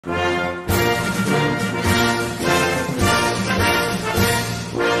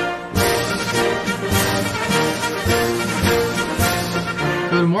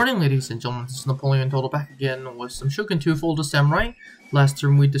morning, ladies and gentlemen. This is Napoleon Total back again with some Shogun 2 Full to Samurai. Last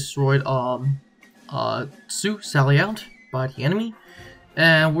turn we destroyed Tsu Sally Out by the enemy,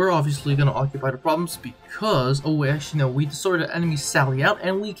 and we're obviously gonna occupy the problems because we destroyed the enemy Sally Out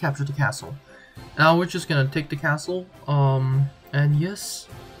and we captured the castle. Now we're just gonna take the castle. And yes,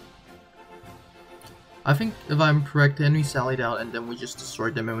 I think if I'm correct, the enemy sallied out and then we just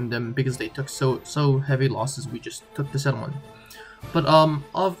destroyed them, and then because they took so heavy losses, we just took the settlement. But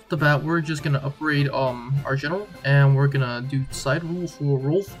off the bat, we're just gonna upgrade our general, and we're gonna do side rule for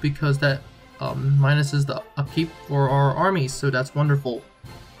Rolf because that minuses the upkeep for our armies, so that's wonderful.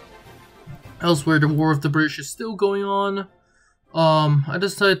 Elsewhere, the war with the British is still going on. I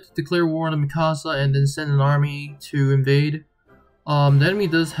decided to declare war on the Mikasa and then send an army to invade. The enemy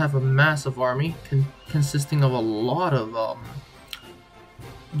does have a massive army consisting of a lot of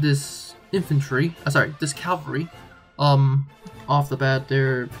this cavalry. Off the bat,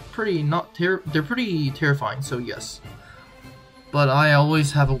 they're pretty terrifying. So yes, but I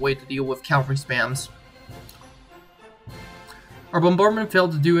always have a way to deal with cavalry spams. Our bombardment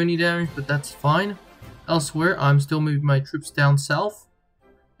failed to do any damage, but that's fine. Elsewhere, I'm still moving my troops down south,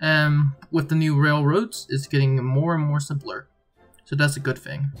 and with the new railroads, it's getting more and more simpler. So that's a good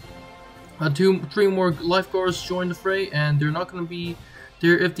thing. 3 more lifeguards join the fray, and they're not going to be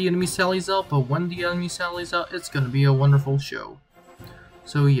there if the enemy sallies out, but when the enemy sallies out, it's going to be a wonderful show.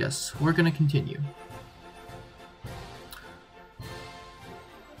 So yes, we're going to continue.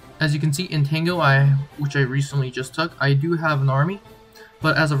 As you can see in Tango, which I recently just took, I do have an army.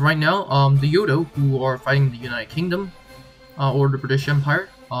 But as of right now, the Yodo, who are fighting the United Kingdom, or the British Empire,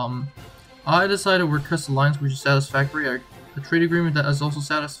 I decided to request alliance, which is satisfactory. A trade agreement that is also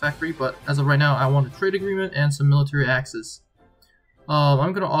satisfactory, but as of right now, I want a trade agreement and some military access.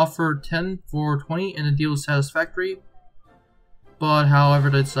 I'm going to offer 10 for 20, and the deal is satisfactory. But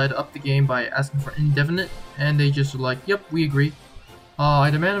however, they decided to up the game by asking for indefinite, and they just were like, yep, we agree. I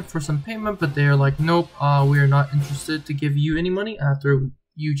demanded for some payment, but they're like, nope, we are not interested to give you any money after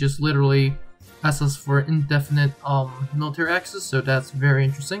you just literally asked us for indefinite military access, so that's very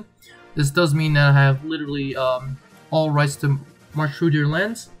interesting. This does mean that I have literally all rights to march through their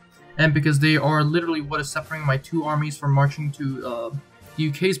lands, and because they are literally what is separating my 2 armies from marching to the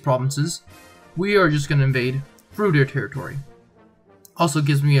UK's provinces, we are just going to invade through their territory. Also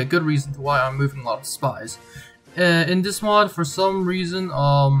gives me a good reason to why I'm moving a lot of spies. In this mod, for some reason,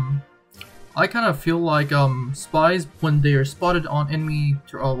 I kind of feel like spies, when they are spotted on enemy,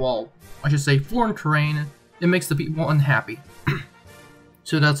 well, I should say foreign terrain, it makes the people unhappy.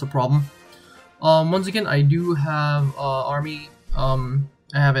 So that's a problem. Once again, I do have army.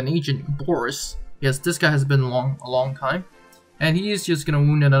 I have an agent, Boris. Yes, this guy has been a long time, and he is just gonna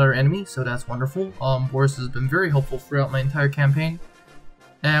wound another enemy, so that's wonderful. Boris has been very helpful throughout my entire campaign,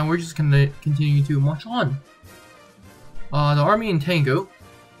 and we're just gonna continue to march on. The army in Tango,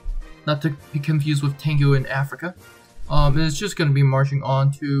 not to be confused with Tango in Africa, is just gonna be marching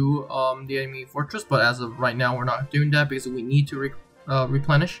on to the enemy fortress, but as of right now, we're not doing that because we need to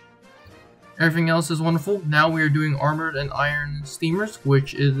replenish. Everything else is wonderful. Now we are doing armored and iron steamers,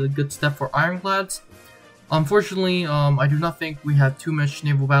 which is a good step for ironclads. Unfortunately, I do not think we have too much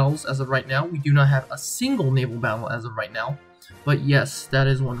naval battles as of right now. We do not have a single naval battle as of right now. But yes, that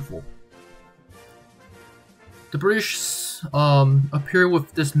is wonderful. The British appear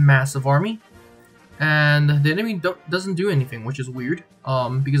with this massive army, and the enemy doesn't do anything, which is weird,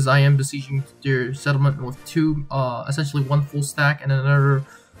 because I am besieging their settlement with 2, essentially 1 full stack and another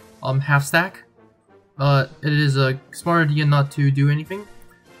half stack. It is a smart idea not to do anything,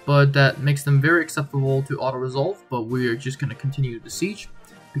 but that makes them very acceptable to auto-resolve, but we're just going to continue the siege,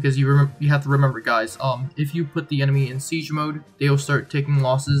 because you have to remember, guys, if you put the enemy in siege mode, they will start taking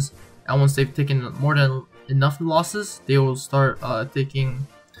losses, and once they've taken more than enough losses, they will start taking,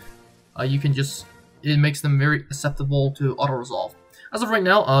 it makes them very acceptable to auto-resolve. As of right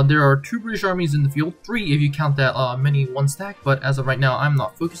now, there are 2 British armies in the field, 3 if you count that mini 1 stack, but as of right now, I'm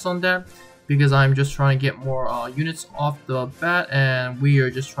not focused on that, because I'm just trying to get more units off the bat, and we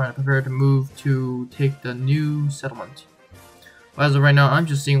are just trying to prepare to move to take the new settlement. But as of right now, I'm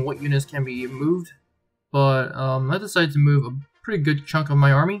just seeing what units can be moved, but I decided to move a pretty good chunk of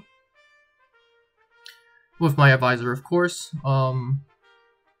my army, with my advisor, of course.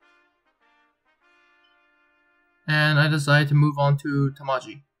 And I decided to move on to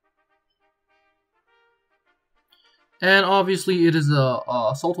Tamaji. And obviously it is a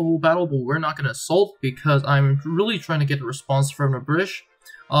assaultable battle, but we're not going to assault because I'm really trying to get a response from the British.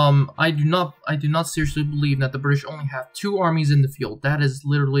 I do not seriously believe that the British only have 2 armies in the field. That is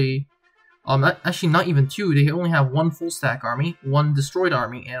literally Actually not even 2, they only have 1 full stack army, 1 destroyed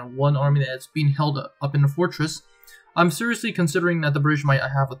army, and 1 army that's being held up in the fortress. I'm seriously considering that the British might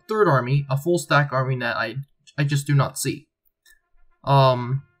have a 3rd army, a full stack army that I just do not see.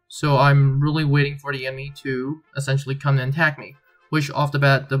 So I'm really waiting for the enemy to essentially come and attack me. Which, off the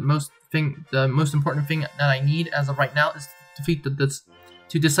bat, the most important thing that I need as of right now is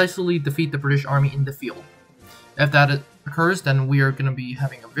to decisively defeat the British army in the field. If that occurs, then we are going to be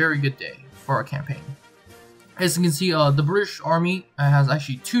having a very good day for our campaign. As you can see, the British army has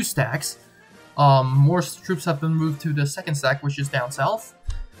actually 2 stacks. More troops have been moved to the 2nd stack, which is down south.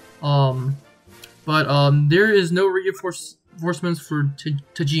 But there is no reinforcements for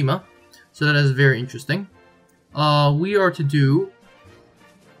Tajima, so that is very interesting. We are to do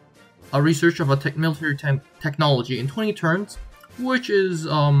a research of a military technology in 20 turns, which is,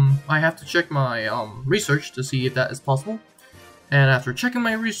 I have to check my research to see if that is possible. And after checking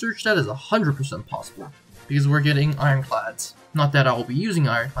my research, that is 100% possible, because we're getting ironclads. Not that I will be using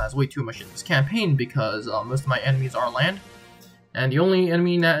ironclads way too much in this campaign, because most of my enemies are land. And the only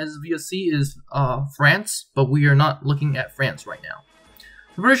enemy that is via sea is France, but we are not looking at France right now.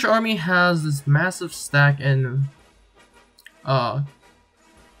 The British army has this massive stack in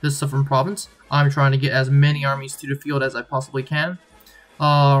this southern province. I'm trying to get as many armies to the field as I possibly can.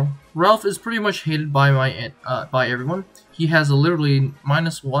 Ralph is pretty much hated by by everyone. He has a literally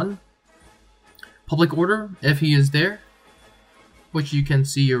 -1 public order if he is there, which you can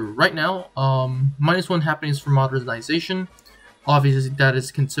see right now. -1 happenings for modernization. Obviously, that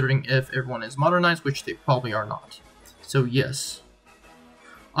is considering if everyone is modernized, which they probably are not. So yes.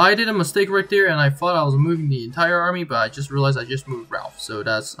 I did a mistake right there, and I thought I was moving the entire army, but I just realized I just moved Ralph, so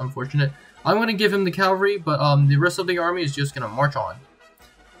that's unfortunate. I'm going to give him the cavalry, but the rest of the army is just going to march on.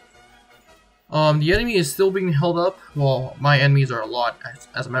 The enemy is still being held up. Well, my enemies are a lot,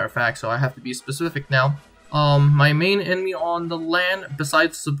 as a matter of fact, so I have to be specific now. My main enemy on the land,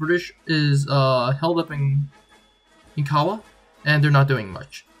 besides the British, is held up in Kawa, and they're not doing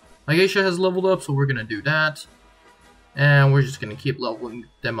much. Aisha has leveled up, so we're going to do that. And we're just going to keep leveling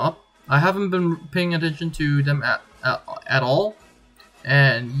them up. I haven't been paying attention to them at all.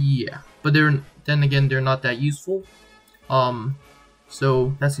 And yeah, but then again, they're not that useful.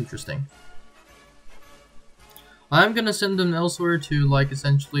 So that's interesting. I'm going to send them elsewhere to, like,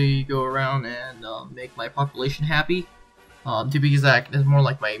 essentially go around and make my population happy. To be exact, it's more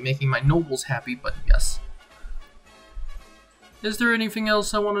like making my nobles happy, but yes. Is there anything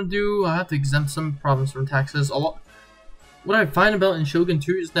else I want to do? I have to exempt some provinces from taxes. What I find about in Shogun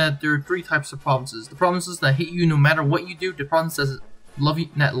 2 is that there are 3 types of provinces. The provinces that hate you no matter what you do, the provinces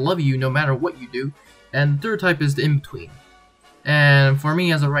that love you no matter what you do, and the 3rd type is the in-between. And for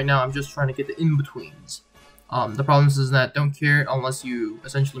me, as of right now, I'm just trying to get the in-betweens. The provinces that don't care unless you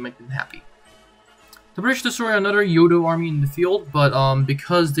essentially make them happy. The British destroy another Yodo army in the field, but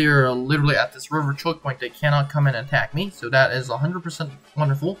because they're literally at this river choke point, they cannot come and attack me, so that is 100%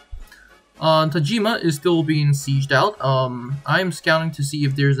 wonderful. Tajima is still being sieged out. I'm scouting to see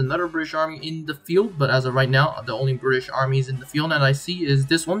if there's another British army in the field, but as of right now, the only British armies in the field that I see is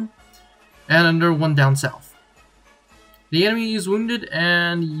this one, and another one down south. The enemy is wounded,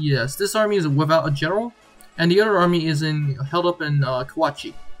 and yes, this army is without a general, and the other army is held up in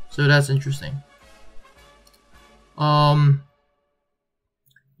Kawachi, so that's interesting.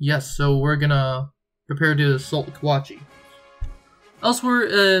 Yes, so we're gonna prepare to assault Kawachi. Elsewhere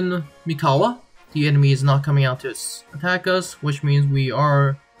in Mikawa, the enemy is not coming out to attack us, which means we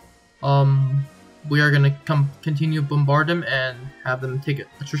are gonna continue bombard them and have them take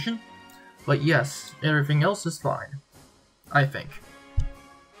attrition. But yes, everything else is fine, I think.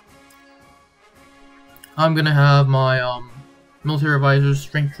 I'm gonna have my military advisors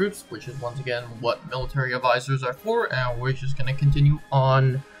strength troops, which is once again what military advisors are for, and we're just gonna continue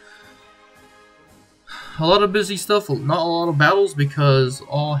on. A lot of busy stuff, not a lot of battles because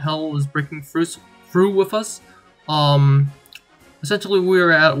all hell is breaking through with us. Essentially, we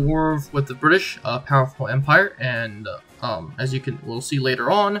are at war with the British, a powerful empire, and as we'll see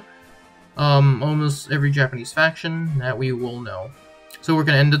later on, almost every Japanese faction that we will know. So we're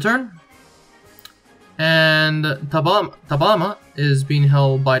gonna end the turn, and Tabama is being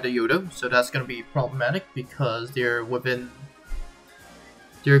held by the Yodo, so that's gonna be problematic because they're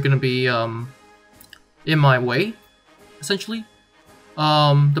gonna be in my way, essentially.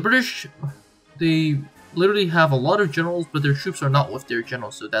 The British, they literally have a lot of generals, but their troops are not with their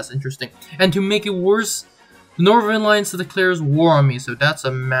generals, so that's interesting. And to make it worse, the Northern Alliance declares war on me, so that's a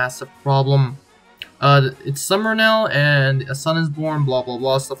massive problem. It's summer now, and a son is born, blah blah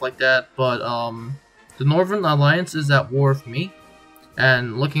blah, stuff like that, but the Northern Alliance is at war with me,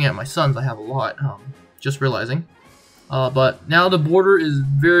 And looking at my sons, I have a lot, just realizing. But now the border is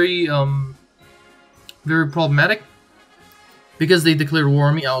very problematic. Because they declared war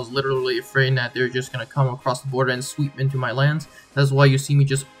on me, I was literally afraid that they're just going to come across the border and sweep into my lands. That's why you see me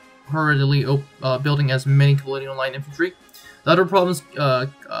just hurriedly building as many colonial line infantry. The other problems,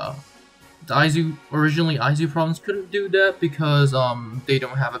 originally Aizu province couldn't do that because they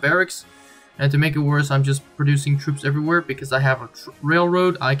don't have a barracks. And to make it worse, I'm just producing troops everywhere because I have a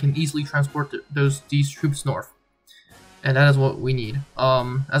railroad. I can easily transport these troops north. And that is what we need.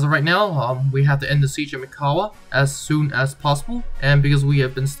 As of right now, we have to end the siege of Mikawa as soon as possible. And because we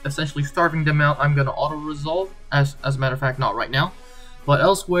have been essentially starving them out, I'm going to auto-resolve. As a matter of fact, not right now. But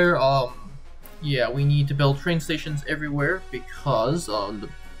elsewhere, yeah, we need to build train stations everywhere because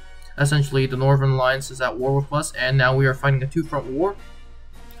essentially the Northern Alliance is at war with us. And now we are fighting a two-front war.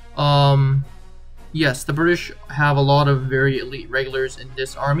 Yes, the British have a lot of very elite regulars in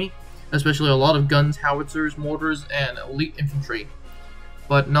this army. Especially a lot of guns, howitzers, mortars, and elite infantry,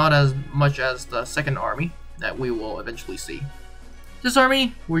 but not as much as the second army that we will eventually see. This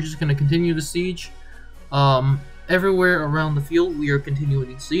army, we're just going to continue the siege. Everywhere around the field, we are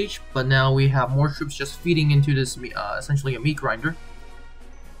continuing the siege, but now we have more troops just feeding into this, essentially a meat grinder.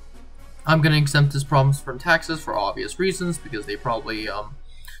 I'm going to exempt this province from taxes for obvious reasons, because they probably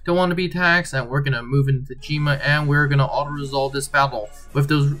don't want to be taxed, and we're going to move into Jima, and we're going to auto-resolve this battle with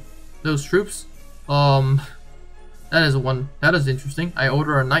those troops. That is interesting. I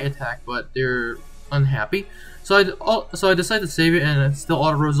order a night attack, but they're unhappy. So I decided to save it, and it's still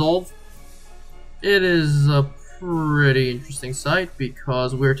auto-resolve. It is a pretty interesting sight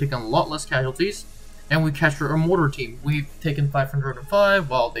because we're taking a lot less casualties, and we capture a mortar team. We've taken 505,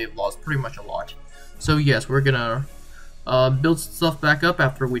 while they've lost pretty much a lot. So yes, we're gonna build stuff back up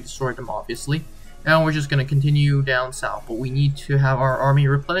after we destroyed them, obviously. And we're just going to continue down south, but we need to have our army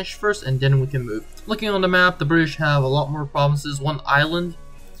replenished first, and then we can move. Looking on the map, the British have a lot more provinces, one island,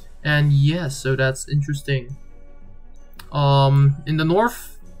 and yes, so that's interesting. In the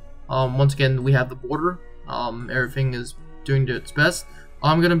north, once again, we have the border. Everything is doing its best.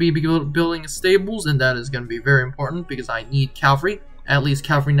 I'm going to be building stables, and that is going to be very important because I need cavalry, at least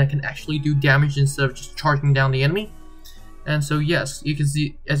cavalry that can actually do damage instead of just charging down the enemy. And so yes, you can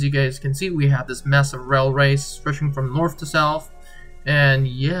see, as you guys can see, we have this massive railway stretching from north to south. And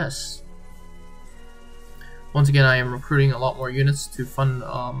yes, once again, I am recruiting a lot more units to fund,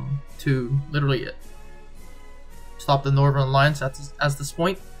 to literally stop the Northern Alliance at this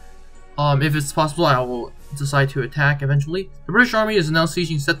point. If it's possible, I will decide to attack eventually. The British army is now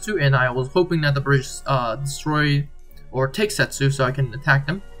sieging Setsu, and I was hoping that the British destroy or take Setsu so I can attack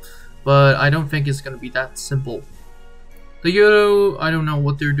them. But I don't think it's going to be that simple. The Yodo, I don't know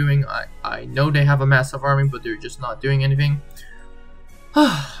what they're doing. I know they have a massive army, but they're just not doing anything.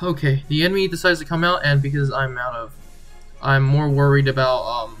 Okay, the enemy decides to come out, and because I'm more worried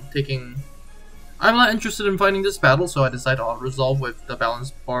about I'm not interested in fighting this battle, so I decide to auto-resolve with the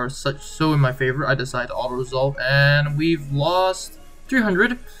balance bar so in my favor. I decide to auto-resolve, and we've lost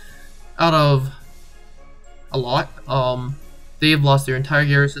 300 out of a lot. They've lost their entire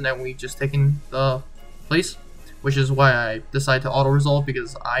garrison, and we've just taken the place. Which is why I decide to auto-resolve,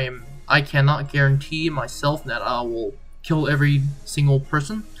 because I cannot guarantee myself that I will kill every single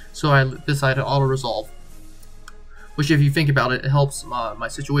person, so I decide to auto-resolve. Which, if you think about it, it helps my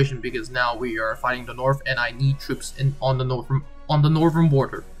situation, because now we are fighting the north, and I need troops on the northern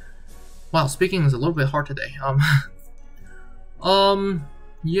border. Wow, speaking is a little bit hard today.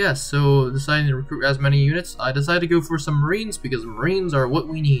 Yes, so deciding to recruit as many units, I decided to go for some Marines, because Marines are what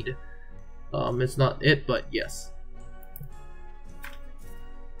we need. It's not it, but yes.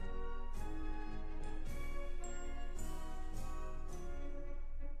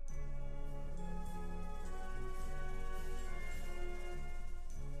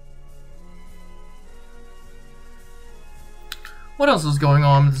 What else is going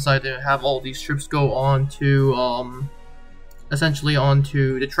on? I decided to have all these troops go on to, essentially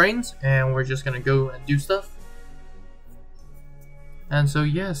onto the trains, and we're just gonna go and do stuff. And so,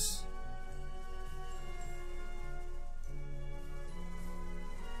 yes.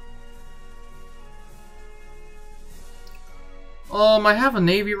 I have a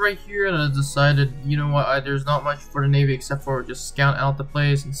navy right here, and I decided, you know what, there's not much for the navy except for just scout out the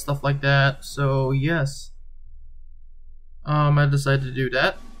place and stuff like that. So, yes. I decided to do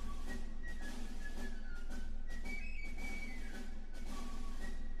that.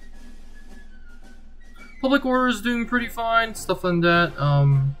 Public order is doing pretty fine, stuff like that.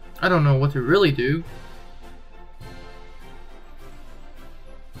 I don't know what to really do.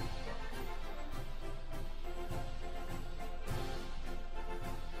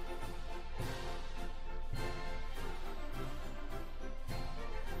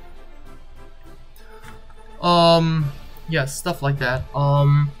 Yes, stuff like that.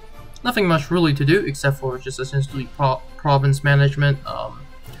 Nothing much really to do except for just essentially province management.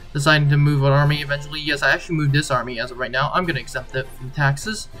 Deciding to move an army eventually. Yes, I actually moved this army as of right now. I'm gonna exempt it from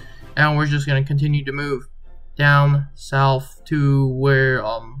taxes, and we're just gonna continue to move down south to where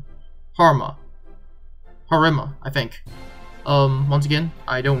Harima, I think. Once again,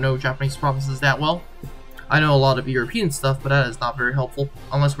 I don't know Japanese provinces that well. I know a lot of European stuff, but that is not very helpful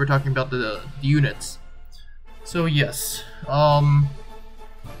unless we're talking about the units. So yes,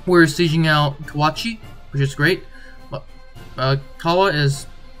 we're sieging out Kawachi, which is great. Kawa is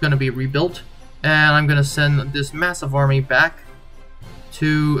gonna be rebuilt, and I'm gonna send this massive army back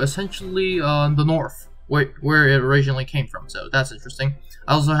to essentially the north, where it originally came from. So that's interesting.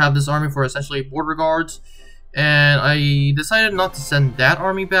 I also have this army for essentially border guards, and I decided not to send that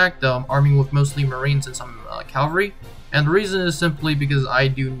army back, the army with mostly marines and some cavalry. And the reason is simply because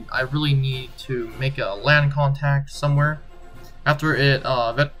I really need to make a land contact somewhere. After it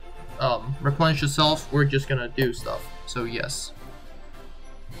replenishes itself, we're just gonna do stuff. So yes.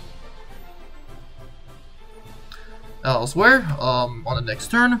 Elsewhere, on the next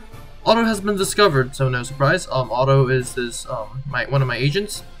turn, Otto has been discovered, so no surprise. Otto is this one of my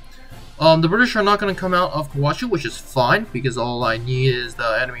agents. The British are not going to come out of Kawachi, which is fine, because all I need is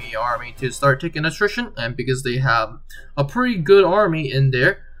the enemy army to start taking attrition, and because they have a pretty good army in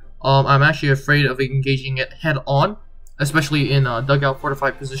there, I'm actually afraid of engaging it head-on, especially in a dugout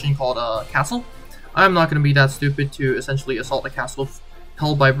fortified position called a castle. I'm not going to be that stupid to essentially assault a castle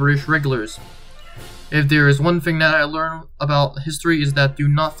held by British regulars. If there is one thing that I learned about history is that do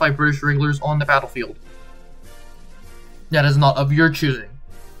not fight British regulars on the battlefield. That is not of your choosing.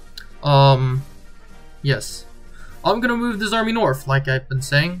 Yes. I'm gonna move this army north, like I've been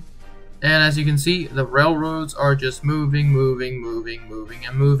saying. And as you can see, the railroads are just moving.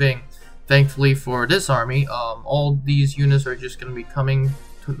 Thankfully for this army, all these units are just gonna be coming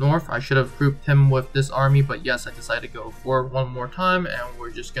to north. I should have grouped him with this army, but yes, I decided to go forward one more time, and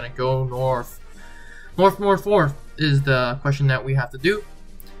we're just gonna go north. North is the question that we have to do.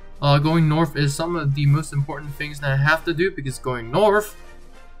 Going north is some of the most important things that I have to do, because going north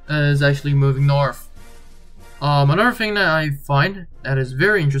is actually moving north. Another thing that I find that is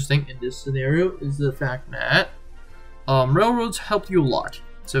very interesting in this scenario is the fact that railroads help you a lot.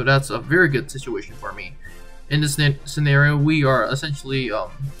 So that's a very good situation for me. In this scenario, we are essentially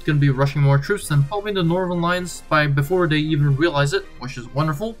going to be rushing more troops than probably the Northern Lines before they even realize it, which is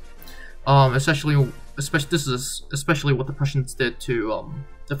wonderful. This is especially what the Prussians did to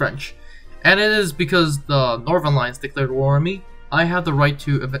the French, and it is because the Northern Lines declared war on me. I have the right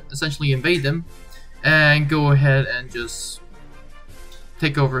to essentially invade them and go ahead and just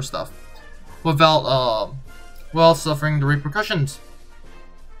take over stuff without suffering the repercussions.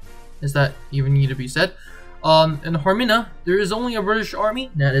 Is that even need to be said? In Harima, there is only a British army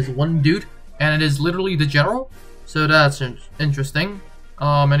that is one dude, and it is literally the general. So that's interesting.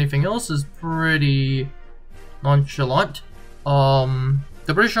 Anything else is pretty nonchalant.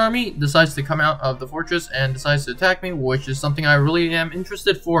 The British army decides to come out of the fortress and decides to attack me, which is something I really am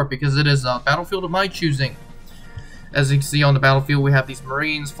interested for, because it is a battlefield of my choosing. As you can see on the battlefield, we have these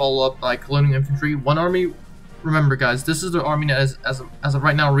marines, followed up by colonial infantry. One army, remember guys, this is the army that is, as of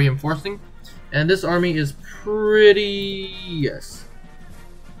right now, reinforcing. And this army is pretty... yes.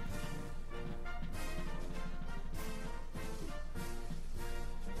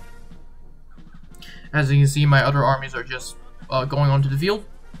 As you can see, my other armies are just going onto the field.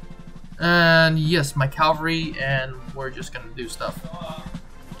 And yes, my cavalry, and we're just gonna do stuff.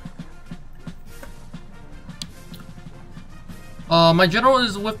 My general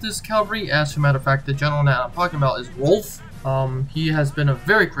is with this cavalry. As a matter of fact, the general that I'm talking about is Rolf. He has been a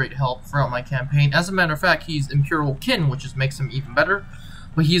very great help throughout my campaign. As a matter of fact, he's Imperial kin, which makes him even better.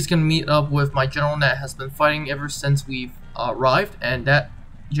 But he's gonna meet up with my general that has been fighting ever since we've arrived, and that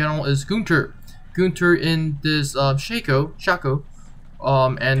general is Gunther. Gunther in this Shako,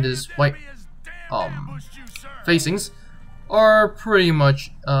 and his white facings are pretty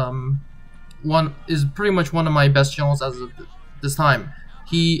much one of my best generals as of this time.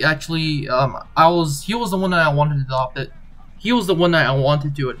 He actually he was the one that I wanted to adopt it. He was the one that I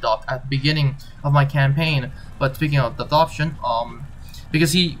wanted to adopt at the beginning of my campaign. But speaking of the adoption,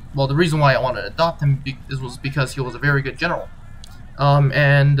 because the reason why I wanted to adopt him was because he was a very good general.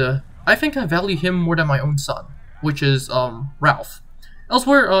 I think I value him more than my own son, which is Ralph.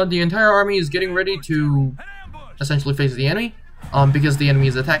 Elsewhere, the entire army is getting ready to essentially face the enemy. Because the enemy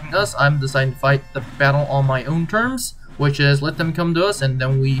is attacking us, I'm deciding to fight the battle on my own terms, which is let them come to us and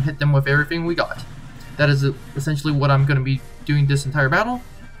then we hit them with everything we got. That is essentially what I'm going to be doing this entire battle,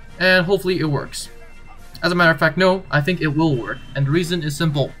 and hopefully it works. As a matter of fact, no, I think it will work, and the reason is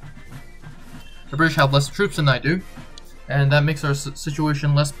simple. The British have less troops than I do, and that makes our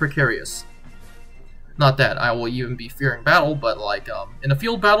situation less precarious. Not that I will even be fearing battle, but like, in a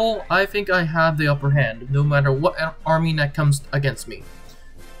field battle, I think I have the upper hand, no matter what army that comes against me.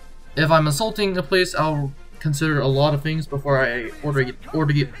 If I'm assaulting a place, I'll consider a lot of things before I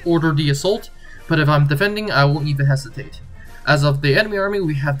order the assault, but if I'm defending, I won't even hesitate. As of the enemy army,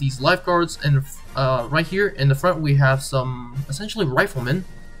 we have these lifeguards, and right here in the front we have some essentially riflemen.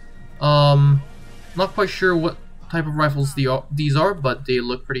 Not quite sure what type of rifles these are, but they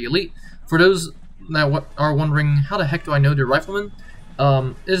look pretty elite. For those that are wondering how the heck do I know they're riflemen,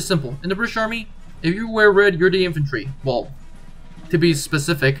 it is simple. In the British Army, if you wear red, you're the infantry. Well, to be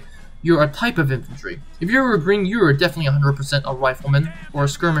specific, you're a type of infantry. If you're a green, you are definitely 100% a rifleman or a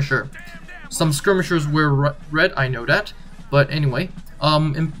skirmisher. Some skirmishers wear red, I know that. But anyway,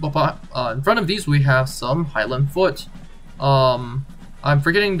 in front of these we have some Highland Foot. I'm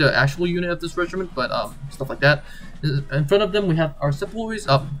forgetting the actual unit of this regiment, but stuff like that. In front of them we have our sepoys,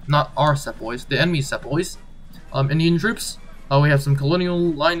 not our sepoys, the enemy sepoys. Indian troops. We have some colonial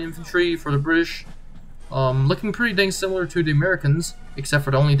line infantry for the British. Looking pretty dang similar to the Americans, except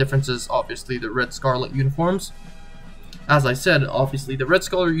for the only difference is obviously the red scarlet uniforms. As I said, obviously the red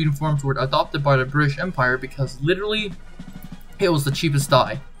scarlet uniforms were adopted by the British Empire because literally it was the cheapest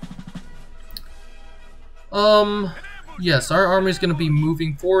dye. Yes, our army is going to be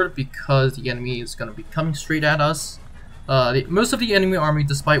moving forward because the enemy is going to be coming straight at us. Most of the enemy army,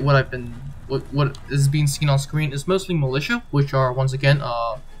 despite what what is being seen on screen, is mostly militia, which are once again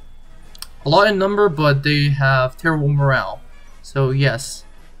a lot in number, but they have terrible morale. So yes,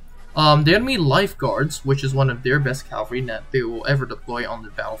 the enemy lifeguards, which is one of their best cavalry that they will ever deploy on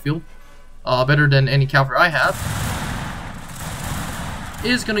the battlefield, better than any cavalry I have,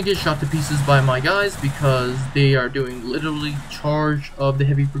 is gonna get shot to pieces by my guys because they are doing literally charge of the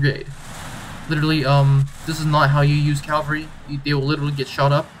heavy brigade. Literally, this is not how you use cavalry. They will literally get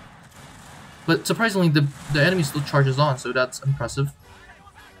shot up. But surprisingly, the enemy still charges on, so that's impressive.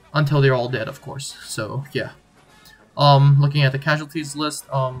 Until they're all dead, of course. So yeah. Looking at the casualties list,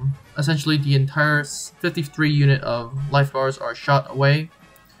 essentially the entire 53 unit of lifeguards are shot away.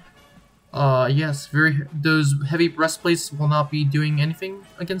 Yes, those heavy breastplates will not be doing anything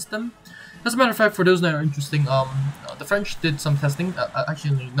against them. As a matter of fact, for those that are interesting, the French did some testing.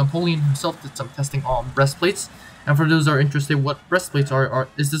 Actually, Napoleon himself did some testing on breastplates. And for those that are interested, what breastplates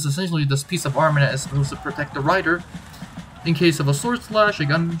is this essentially this piece of armor that is supposed to protect the rider in case of a sword slash, a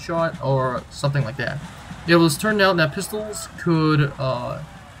gunshot, or something like that. It was turned out that pistols could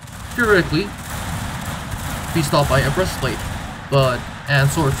theoretically be stopped by a breastplate, and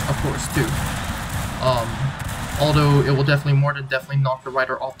swords, of course, too. Although it will more than definitely knock the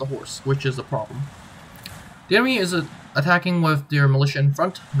rider off the horse, which is a problem. The enemy is attacking with their militia in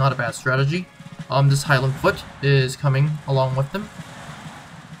front, not a bad strategy. This Highland Foot is coming along with them.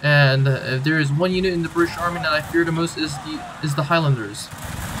 And if there is one unit in the British Army that I fear the most is the Highlanders.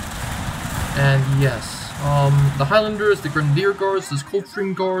 And yes, the Highlanders, the Grenadier Guards, the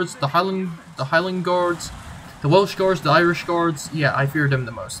Coldstream Guards, the Highland Guards, the Welsh Guards, the Irish Guards, yeah, I fear them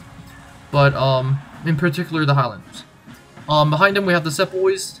the most. But, in particular, the Highlanders. Behind them we have the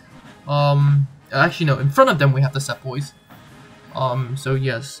Sepoys. Actually, no, in front of them we have the Sepoys. So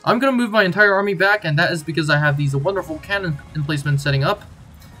yes. I'm gonna move my entire army back, and that is because I have these wonderful cannon emplacements setting up.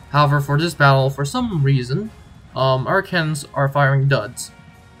 However, for this battle, for some reason, our cannons are firing duds.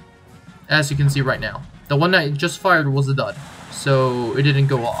 As you can see right now. The one that just fired was a dud, so it didn't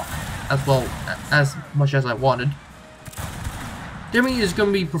go off as much as I wanted. The enemy is going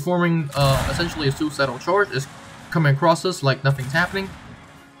to be performing essentially a suicidal charge. It's coming across us like nothing's happening.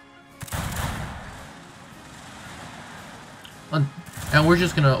 And we're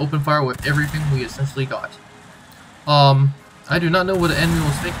just going to open fire with everything we essentially got. I do not know what the enemy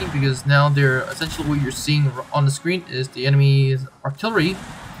was thinking, because now they're essentially what you're seeing on the screen is the enemy's artillery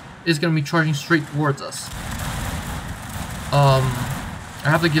is going to be charging straight towards us. I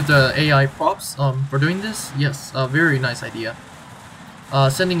have to give the AI props for doing this. Yes, a very nice idea.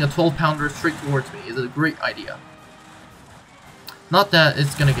 Sending a 12-pounder straight towards me is a great idea. Not that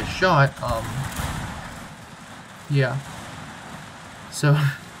it's gonna get shot. Yeah. So,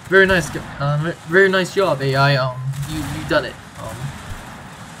 very nice job, AI. You done it.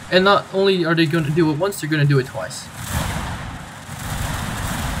 And not only are they going to do it once, they're going to do it twice.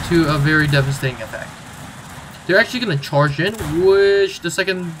 To a very devastating effect. They're actually going to charge in, which the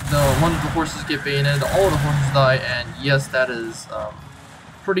second one of the horses get bayoneted, all the horses die, and yes, that is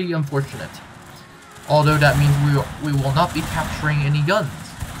pretty unfortunate. Although that means we will not be capturing any guns.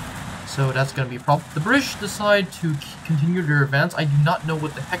 so that's gonna be a problem. The British decide to continue their advance. I do not know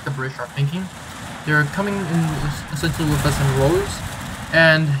what the heck the British are thinking. They're coming in essentially with us in rows.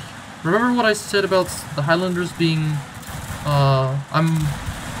 And remember what I said about the Highlanders being,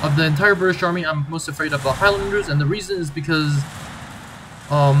 of the entire British army, I'm most afraid of the Highlanders, and the reason is because,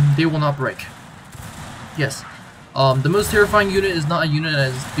 they will not break. Yes. The most terrifying unit is not a unit that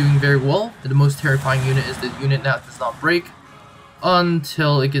is doing very well. The most terrifying unit is the unit that does not break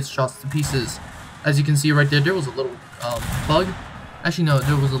until it gets shot to pieces. As you can see right there, there was a little bug. Actually, no,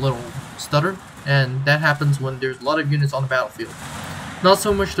 there was a little stutter, and that happens when there's a lot of units on the battlefield. Not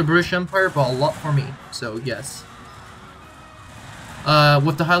so much the British Empire, but a lot for me. So yes.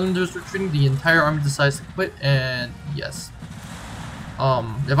 With the Highlanders retreating, the entire army decides to quit, and yes.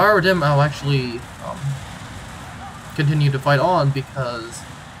 If I were them, I'll actually continue to fight on, because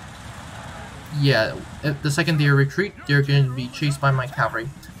yeah, if the second they retreat, they're going to be chased by my cavalry.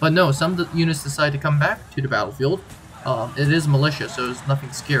 But no, some of the units decide to come back to the battlefield. It is militia, so it's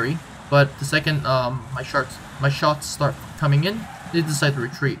nothing scary. But the second my shots start coming in, they decide to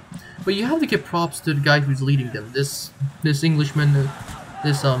retreat. But you have to give props to the guy who's leading them. This Englishman,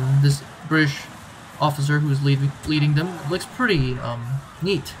 this British officer who's leading them, it looks pretty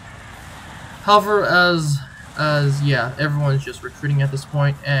neat. However, as yeah, everyone's just retreating at this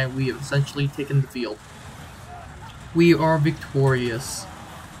point, and we have essentially taken the field. We are victorious.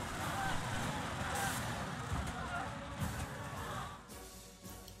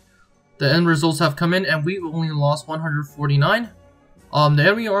 The end results have come in, and we only lost 149. The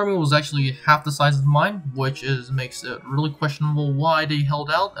enemy army was actually half the size of mine, which makes it really questionable why they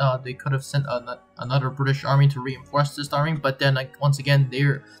held out. They could have sent another British army to reinforce this army, but then once again,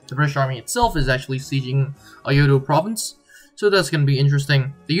 the British army itself is actually sieging Kyoto province, so that's going to be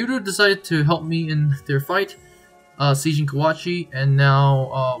interesting. The Kyoto decided to help me in their fight, sieging Kawachi, and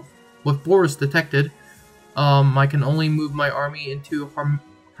now with Boris detected, I can only move my army into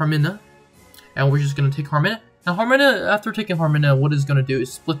Harmina, and we're just going to take Harmina. Now, Harmina, after taking Harmina, what it's going to do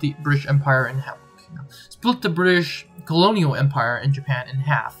is split the British Empire in half. Split the British colonial empire in Japan in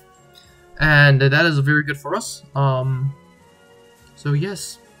half. And that is very good for us. So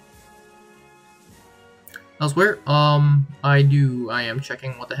yes. Elsewhere, I am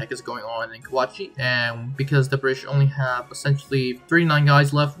checking what the heck is going on in Kawachi, and because the British only have essentially 39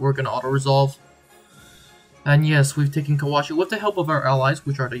 guys left, we're going to auto-resolve. And yes, we've taken Kawachi with the help of our allies,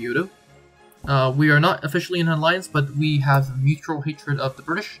 which are the Kyoto. We are not officially in an alliance, but we have mutual hatred of the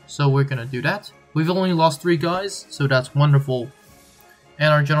British, so we're gonna do that. We've only lost 3 guys, so that's wonderful.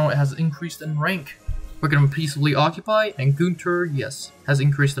 And our general has increased in rank. We're gonna peacefully occupy, and Gunther, yes, has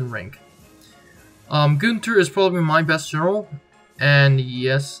increased in rank. Gunther is probably my best general, and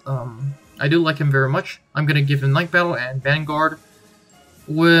yes, I do like him very much. I'm gonna give him Night Battle and Vanguard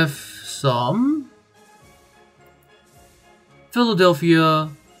with some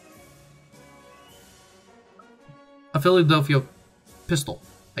a Philadelphia pistol,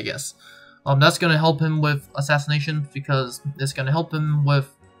 I guess. That's gonna help him with assassination, because it's gonna help him with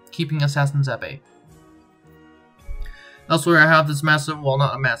keeping assassins at bay. Elsewhere, I have this massive, well,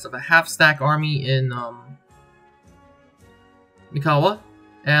 not a massive, a half-stack army in Mikawa,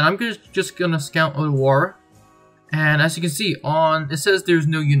 and I'm just gonna scout Odawara. And as you can see, it says there's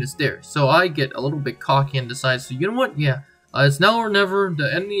no units there, so I get a little bit cocky and decide, so you know what? Yeah, it's now or never.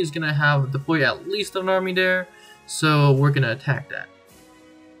 The enemy is gonna have deployed at least an army there. So we're gonna attack that.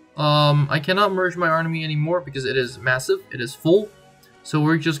 I cannot merge my army anymore because it is massive. It is full. So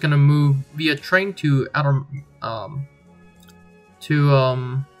we're just gonna move via train to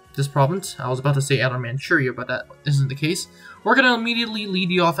this province. I was about to say outer Manchuria, but that isn't the case. We're gonna immediately lead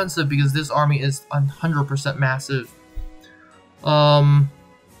the offensive because this army is 100% massive.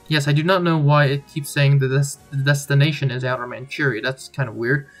 Yes, I do not know why it keeps saying that the destination is outer Manchuria. That's kind of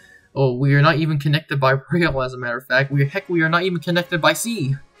weird. Oh, we are not even connected by rail, as a matter of fact. We are not even connected by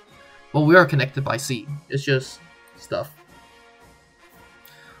sea. Well, we are connected by sea. It's just stuff.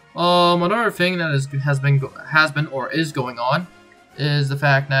 Another thing that has been or is going on is the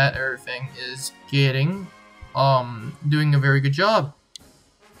fact that everything is doing a very good job.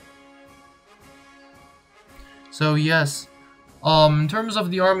 So yes, in terms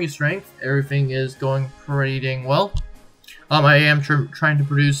of the army strength, everything is going pretty dang well. I am trying to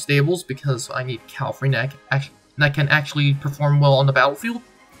produce stables because I need cavalry that can actually perform well on the battlefield.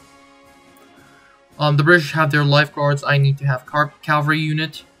 The British have their lifeguards. I need to have cavalry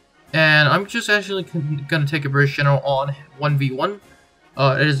unit, and I'm just actually gonna take a British general on 1v1.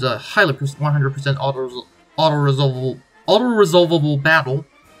 It is a highly 100% auto-resolvable battle,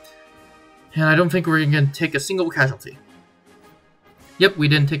 and I don't think we're gonna take a single casualty. Yep, we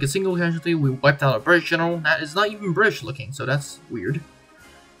didn't take a single casualty. We wiped out a British general. That is not even British looking, so that's weird.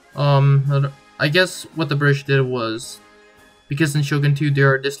 I guess what the British did was, because in Shogun 2 there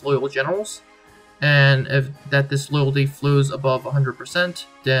are disloyal generals, and if that disloyalty flows above 100%,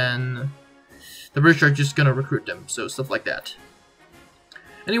 then the British are just gonna recruit them, so stuff like that.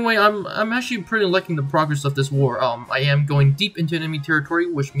 Anyway, I'm actually pretty liking the progress of this war. I am going deep into enemy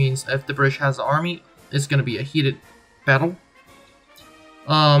territory, which means if the British has an army, it's gonna be a heated battle.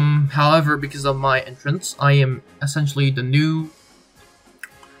 However, because of my entrance, I am essentially the new,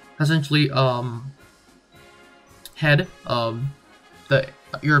 head of the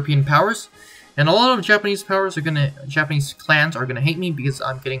European powers, and a lot of Japanese clans are gonna hate me because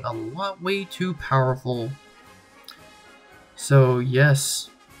I'm getting a lot way too powerful. So yes,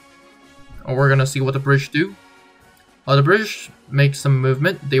 we're gonna see what the British do. The British make some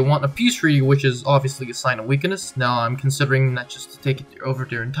movement. They want a peace treaty, which is obviously a sign of weakness. Now I'm considering not just to take it over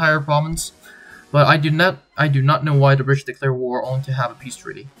their entire province, but I do not know why the British declare war only to have a peace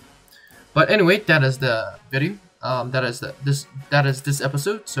treaty. But anyway, that is the video. That is this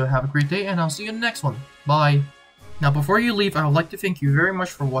episode. So have a great day, and I'll see you in the next one. Bye. Now before you leave, I would like to thank you very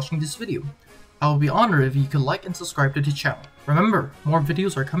much for watching this video. I will be honored if you could like and subscribe to the channel. Remember, more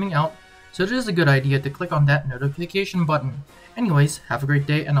videos are coming out, so it is a good idea to click on that notification button. Anyways, have a great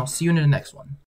day, and I'll see you in the next one.